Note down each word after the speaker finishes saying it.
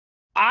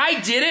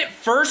I did it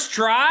first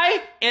try,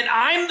 and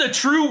I'm the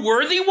true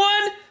worthy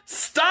one?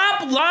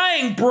 Stop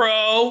lying,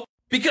 bro.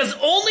 Because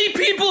only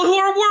people who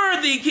are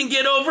worthy can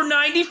get over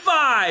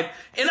 95.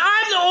 And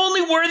I'm the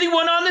only worthy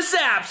one on this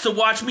app, so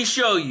watch me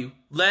show you.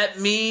 Let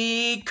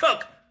me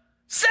cook.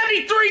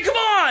 73, come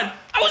on!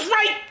 I was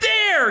right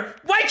there!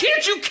 Why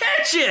can't you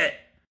catch it?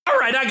 All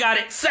right, I got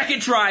it.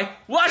 Second try.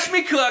 Watch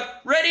me cook.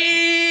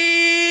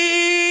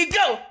 Ready,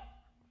 go!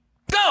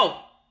 Go!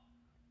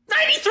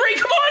 93,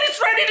 come on,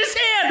 it's right in his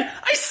hand!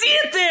 I see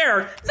it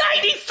there!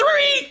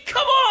 93,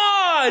 come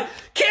on!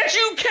 Can't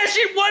you catch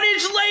it 1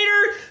 inch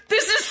later?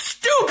 This is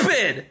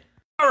stupid!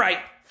 All right,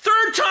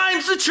 third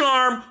time's the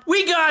charm.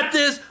 We got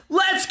this.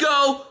 Let's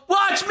go.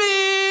 Watch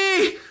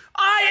me!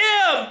 I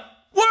am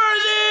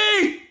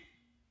worthy!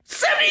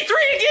 73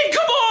 again,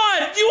 come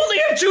on! You only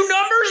have 2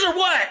 numbers or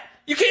what?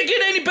 You can't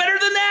get any better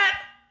than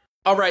that?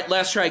 All right,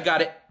 last try,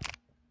 got it.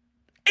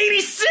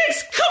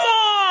 86, come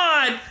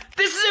on!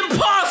 This is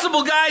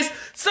impossible, guys!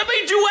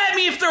 Somebody duet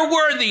me if they're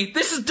worthy.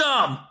 This is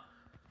dumb.